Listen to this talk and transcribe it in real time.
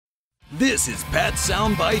This is Pat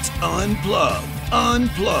Soundbytes Unplugged.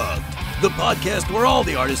 Unplugged. The podcast where all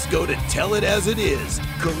the artists go to tell it as it is.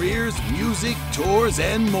 Careers, music, tours,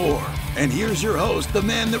 and more. And here's your host, the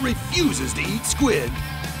man that refuses to eat squid,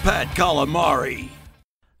 Pat Calamari.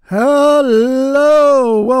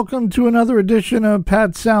 Hello! Welcome to another edition of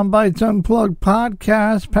Pat Soundbytes Unplugged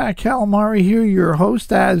podcast. Pat Calamari here, your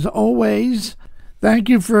host as always. Thank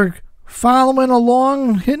you for following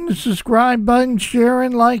along, hitting the subscribe button,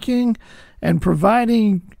 sharing, liking, and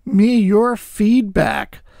providing me your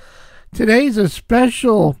feedback. Today's a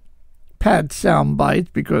special Pat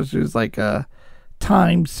Soundbites because there's like a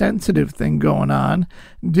time-sensitive thing going on.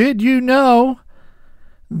 Did you know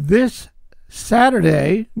this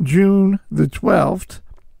Saturday, June the 12th,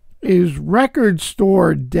 is Record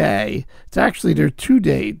Store Day? It's actually, there are two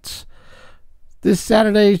dates. This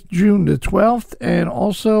Saturday is June the 12th and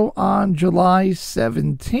also on July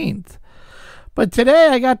 17th. But today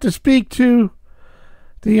I got to speak to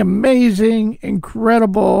the amazing,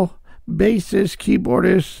 incredible bassist,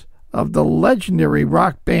 keyboardist of the legendary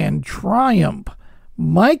rock band Triumph,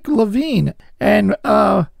 Mike Levine. And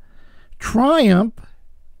Triumph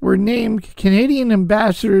were named Canadian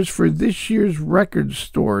ambassadors for this year's Record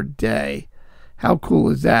Store Day. How cool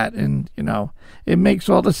is that? And, you know, it makes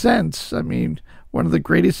all the sense. I mean, one of the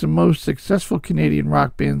greatest and most successful Canadian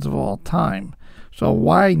rock bands of all time. So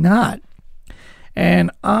why not?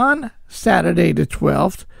 And on Saturday the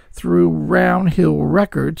 12th, through Round Hill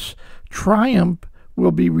Records, Triumph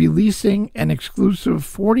will be releasing an exclusive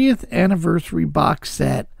 40th anniversary box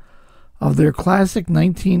set of their classic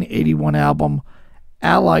 1981 album,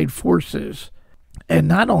 Allied Forces. And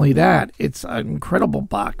not only that, it's an incredible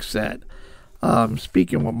box set.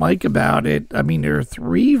 Speaking with Mike about it, I mean, there are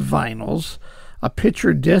 3 vinyls, a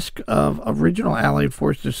picture disc of original Allied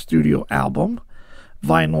Forces studio album.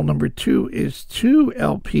 Vinyl number 2 is 2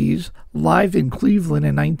 LPs live in Cleveland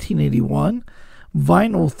in 1981.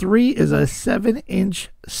 Vinyl 3 is a 7-inch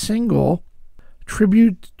single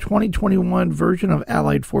tribute 2021 version of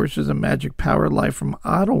Allied Forces and Magic Power live from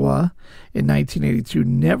Ottawa in 1982,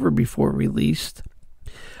 never before released.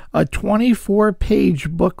 A 24-page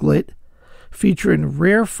booklet featuring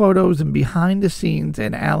rare photos and behind-the-scenes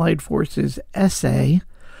and Allied Forces essay,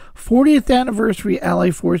 40th Anniversary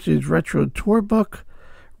Allied Forces Retro Tour Book,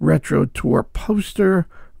 Retro Tour Poster,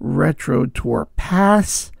 Retro Tour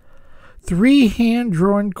Pass, 3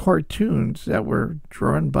 hand-drawn cartoons that were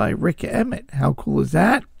drawn by Rik Emmett. How cool is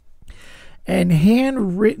that? And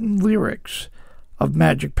handwritten lyrics of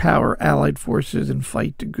Magic Power, Allied Forces, and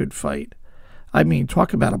Fight the Good Fight. I mean,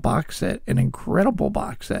 talk about a box set, an incredible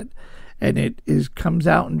box set. And it comes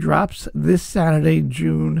out and drops this Saturday,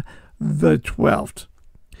 June the 12th.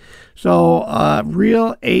 So,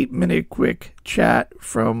 real 8-minute quick chat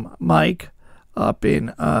from Mike up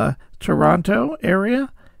in Toronto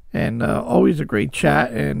area. And always a great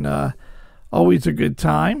chat and always a good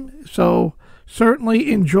time. So,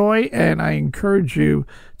 certainly enjoy, and I encourage you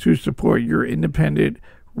to support your independent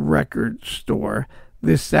record store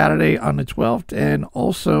this Saturday on the 12th and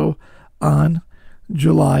also on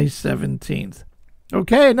July 17th.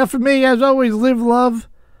 Okay, enough of me. As always, live, love,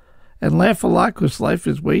 and laugh a lot because life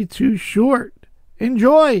is way too short.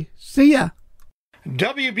 Enjoy. See ya.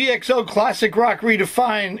 WBXO Classic Rock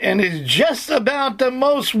Redefined, and is just about the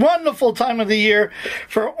most wonderful time of the year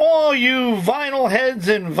for all you vinyl heads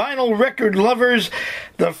and vinyl record lovers.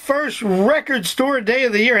 The first Record Store Day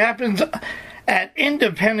of the year happens at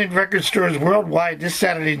independent record stores worldwide this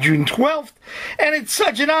Saturday, June 12th. And it's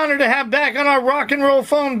such an honor to have back on our rock and roll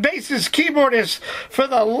phone bassist keyboardist for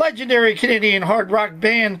the legendary Canadian hard rock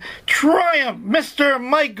band Triumph, Mr.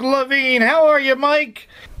 Mike Levine. How are you, Mike?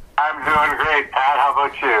 I'm doing great, Pat. How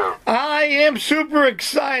about you? I am super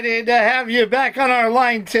excited to have you back on our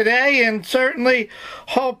line today, and certainly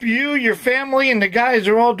hope you, your family, and the guys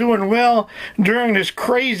are all doing well during this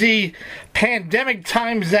crazy pandemic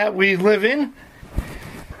times that we live in.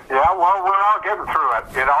 Yeah, well, we're all getting through it,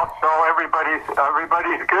 you know, so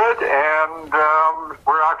everybody's good, and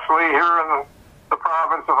we're actually here in the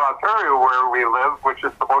province of Ontario where we live, which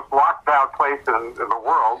is the most locked down place in the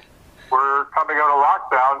world. We're coming out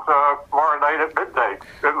of lockdown tomorrow night at midnight,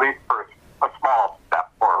 at least for a small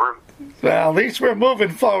step forward. Well, at least we're moving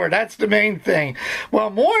forward. That's the main thing. Well,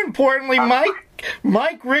 more importantly, Mike,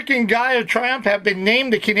 Mike, Rik, and Guy of Triumph have been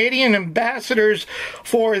named the Canadian ambassadors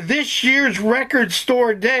for this year's Record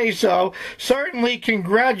Store Day. So certainly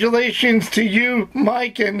congratulations to you,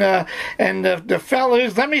 Mike, and the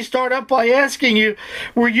fellas. Let me start up by asking you,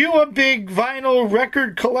 were you a big vinyl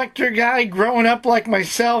record collector guy growing up like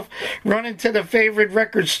myself, running to the favorite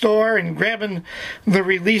record store and grabbing the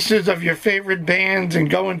releases of your favorite bands and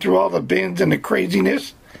going through all the bins and the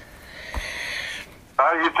craziness?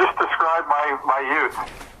 You just described my youth.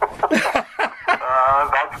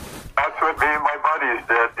 That's what me and my buddies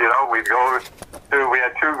did. You know, we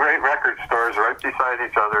had two great record stores right beside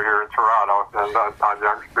each other here in Toronto, and on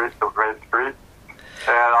Yonge Street, the Main Street.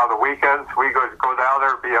 And on the weekends, we go down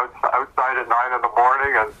there, be outside at 9 in the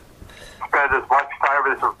morning, and spend as much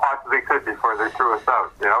time as we possibly could before they threw us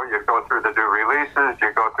out. You know, you go through the new releases,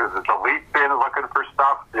 you go through the delete bin looking for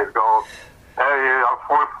stuff, you go.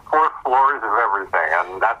 Four floors of everything,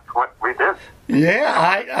 and that's what we did.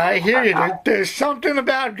 Yeah, I hear you. There's something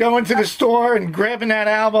about going to the store and grabbing that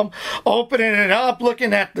album, opening it up,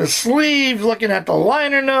 looking at the sleeves, looking at the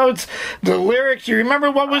liner notes, the lyrics. You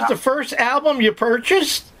remember what was the first album you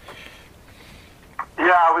purchased? Yeah,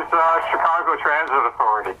 it was Chicago Transit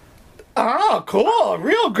Authority. Oh, cool. A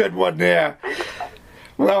real good one there.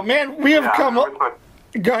 Well, man, we have come up.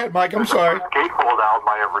 Go ahead, Mike. I'm sorry. The first gatefold album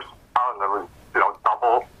I ever saw, and it was,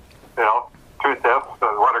 double, 2 discs,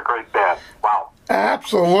 and what a great band. Wow.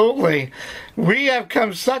 Absolutely. We have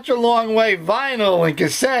come such a long way. Vinyl and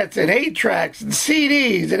cassettes and 8-tracks and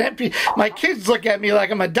CDs and MP. My kids look at me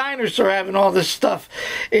like I'm a dinosaur having all this stuff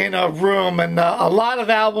in a room. And a lot of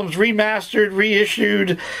albums remastered,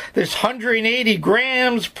 reissued. There's 180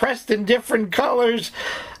 grams, pressed in different colors.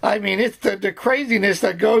 I mean, it's the craziness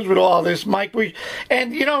that goes with all this, Mike.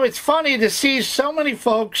 And, it's funny to see so many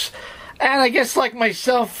folks, and I guess like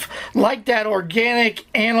myself, like that organic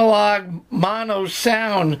analog mono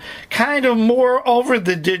sound, kind of more over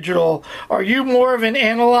the digital. Are you more of an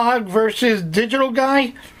analog versus digital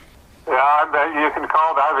guy? Yeah, you can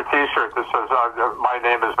call it. I have a T-shirt that says, my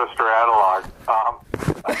name is Mr. Analog.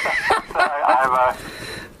 I'm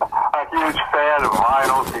a huge fan of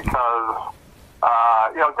vinyl because,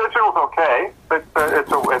 digital's okay. It's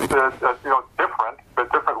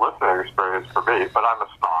different listening experience for me, but I'm a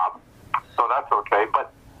snob. So that's okay.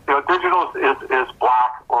 But, digital is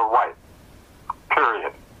black or white,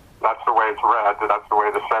 period. That's the way it's read. That's the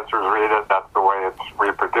way the censors read it. That's the way it's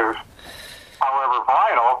reproduced. However,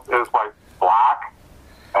 vinyl is like black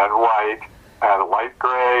and white and light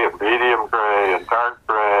gray and medium gray and dark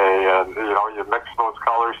gray, and, you mix those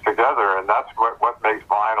colors together, and that's what makes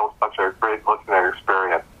vinyl such a great listening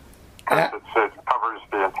experience. It covers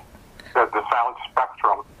the sound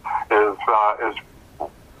spectrum is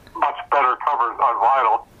much better covered on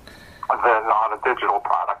vinyl than on a digital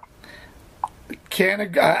product.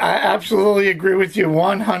 I absolutely agree with you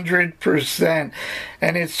 100%.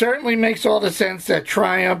 And it certainly makes all the sense that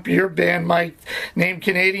Triumph, your band, Mike, named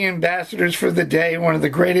Canadian ambassadors for the day, one of the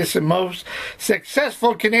greatest and most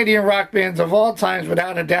successful Canadian rock bands of all times,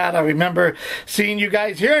 without a doubt. I remember seeing you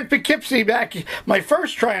guys here in Poughkeepsie my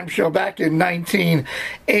first Triumph show back in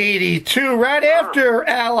 1982, right after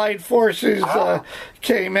Allied Forces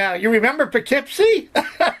came out. You remember Poughkeepsie?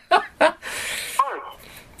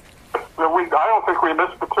 I don't think we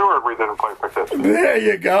missed the tour if we didn't play Poughkeepsie. There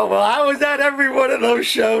you go. Well, I was at every one of those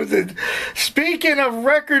shows. And speaking of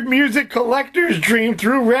record music collectors' dream,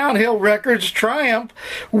 through Roundhill Records, Triumph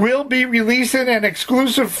will be releasing an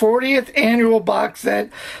exclusive 40th annual box set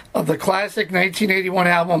of the classic 1981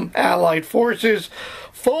 album Allied Forces,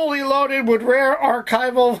 fully loaded with rare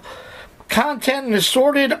archival content and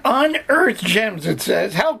assorted unearthed gems, it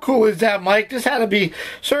says. How cool is that, Mike? This had to be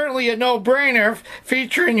certainly a no-brainer,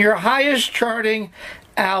 featuring your highest charting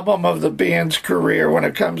album of the band's career when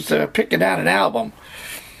it comes to picking out an album.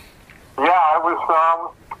 Yeah, it was,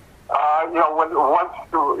 once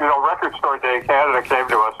Record Store Day Canada came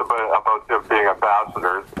to us about them being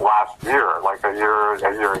ambassadors last year, like a year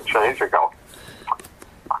and change ago.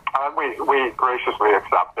 And we graciously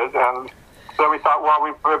accepted, and so we thought, well,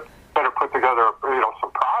 we better put together,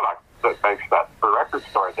 some product that makes that for Record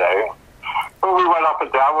Store Day. So we went up and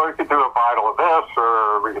down. Well, we could do a vinyl of this,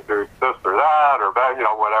 or we could do this or that, or that,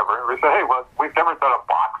 whatever. And we said, hey, well, we've never done a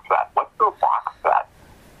box set. Let's do a box set.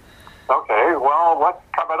 Okay, well, what's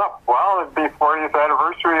coming up? Well, it'd be 40th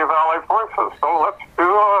anniversary of Allied Forces, so let's do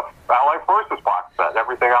a Allied Forces box set.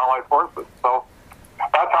 Everything Allied Forces. So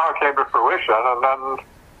that's how it came to fruition, and then.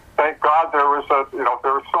 Thank God there was so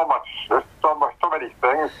many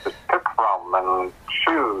things to pick from, and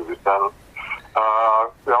shoes, and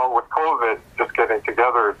with COVID, just getting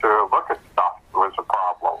together to look at stuff was a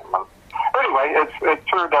problem. And anyway, anyway, it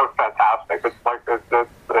turned out fantastic. It's like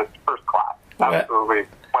it's first class. Absolutely.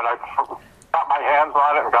 When I got my hands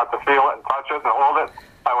on it and got to feel it and touch it and hold it,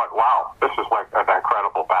 I went, wow, this is like an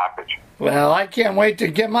incredible package. Well, I can't wait to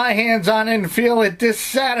get my hands on it and feel it this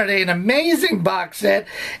Saturday. An amazing box set,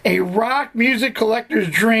 a rock music collector's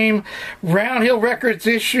dream, Roundhill Records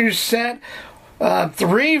issue set,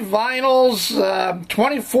 3 vinyls,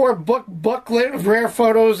 24 booklet of rare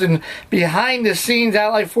photos and behind-the-scenes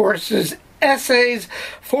Allied Forces essays,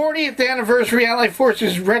 40th anniversary Allied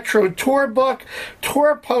Forces retro tour book,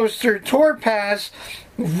 tour poster, tour pass,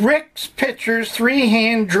 Rik's pictures, 3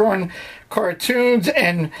 hand-drawn cartoons,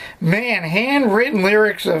 and, man, handwritten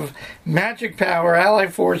lyrics of Magic Power,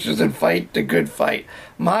 Allied Forces, and Fight the Good Fight.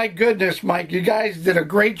 My goodness, Mike, you guys did a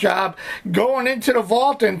great job going into the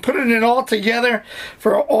vault and putting it all together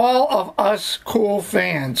for all of us cool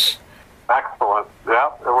fans. Excellent. Yeah.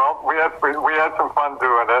 Well, we had some fun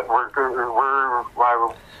doing it.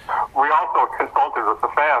 We also consulted with the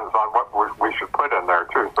fans on what we should put in there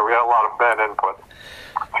too. So we had a lot of fan input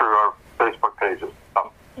through our Facebook pages.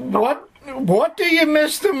 What do you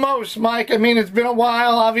miss the most, Mike? I mean, it's been a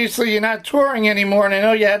while. Obviously, you're not touring anymore, and I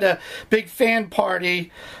know you had a big fan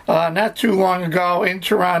party not too long ago in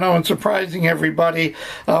Toronto and surprising everybody.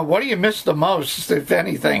 What do you miss the most, if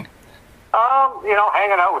anything?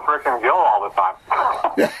 Hanging out with Rik and Gil all the time.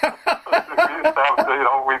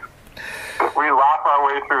 We laugh our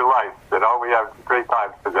way through life. We have great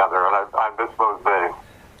times together, and I miss those days.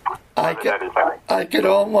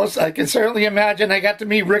 I can certainly imagine. I got to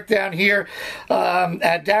meet Rik down here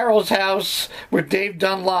at Daryl's house with Dave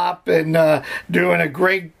Dunlop and doing a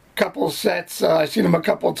great couple sets. I've seen him a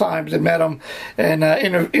couple times and met him and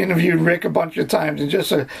interviewed Rik a bunch of times, and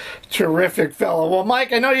just a terrific fellow. Well,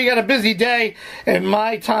 Mike, I know you got a busy day and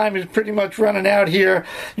my time is pretty much running out here.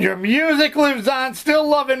 Your music lives on, still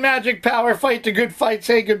loving Magic Power, Fight the Good Fight,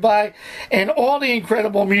 Say Goodbye, and all the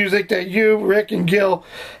incredible music that you, Rik, and Gil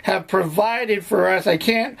have provided for us. I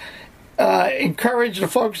can't encourage the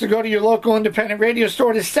folks to go to your local independent radio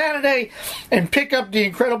store this Saturday and pick up the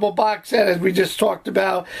incredible box set, as we just talked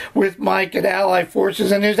about with Mike at Allied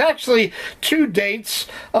Forces. And there's actually 2 dates.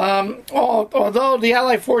 Although the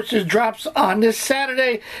Allied Forces drops on this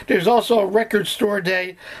Saturday, there's also a record store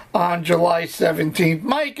day on July 17th.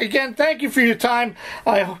 Mike, again, thank you for your time.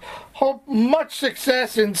 I hope much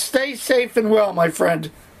success and stay safe and well, my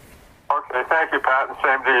friend. Okay, thank you, Pat, and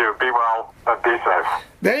same to you. Be well and be safe.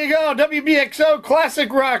 There you go, WBXO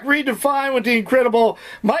Classic Rock redefined with the incredible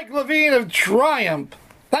Mike Levine of Triumph.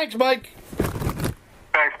 Thanks, Mike.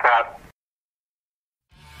 Thanks, Pat.